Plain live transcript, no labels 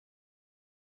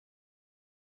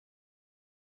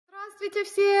Здравствуйте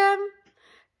всем!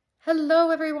 Hello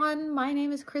everyone, my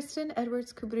name is Kristen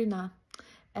Edwards Kubrina,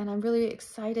 and I'm really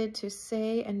excited to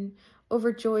say and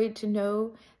overjoyed to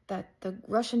know that the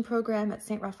Russian program at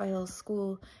St. Raphael's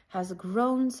School has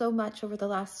grown so much over the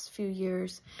last few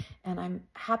years, and I'm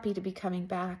happy to be coming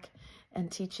back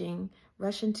and teaching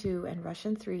Russian 2 and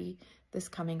Russian 3 this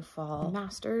coming fall.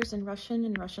 Masters in Russian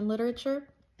and Russian literature.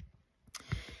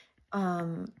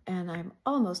 And I'm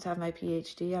almost have my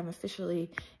PhD. I'm officially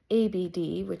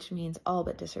ABD, which means all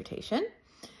but dissertation.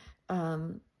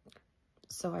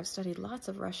 So I've studied lots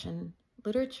of Russian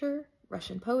literature,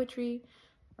 Russian poetry,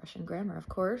 Russian grammar, of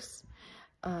course.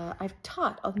 I've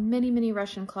taught many, many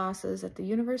Russian classes at the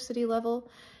university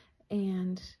level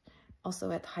and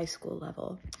also at the high school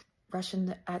level.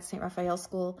 Russian at St. Raphael's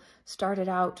School started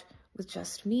out with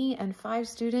just me and 5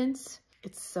 students.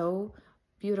 It's so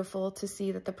beautiful to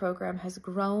see that the program has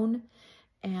grown,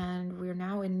 and we're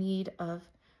now in need of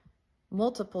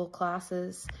multiple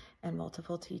classes and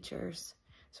multiple teachers.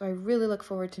 So I really look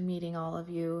forward to meeting all of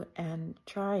you and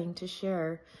trying to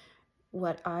share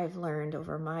what I've learned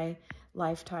over my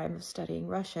lifetime of studying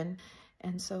Russian.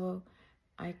 And so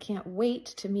I can't wait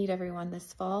to meet everyone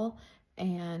this fall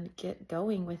and get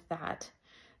going with that.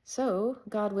 So,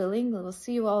 God willing, we'll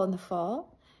see you all in the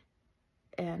fall,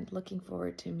 and looking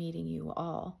forward to meeting you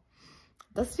all.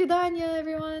 До свидания,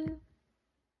 everyone!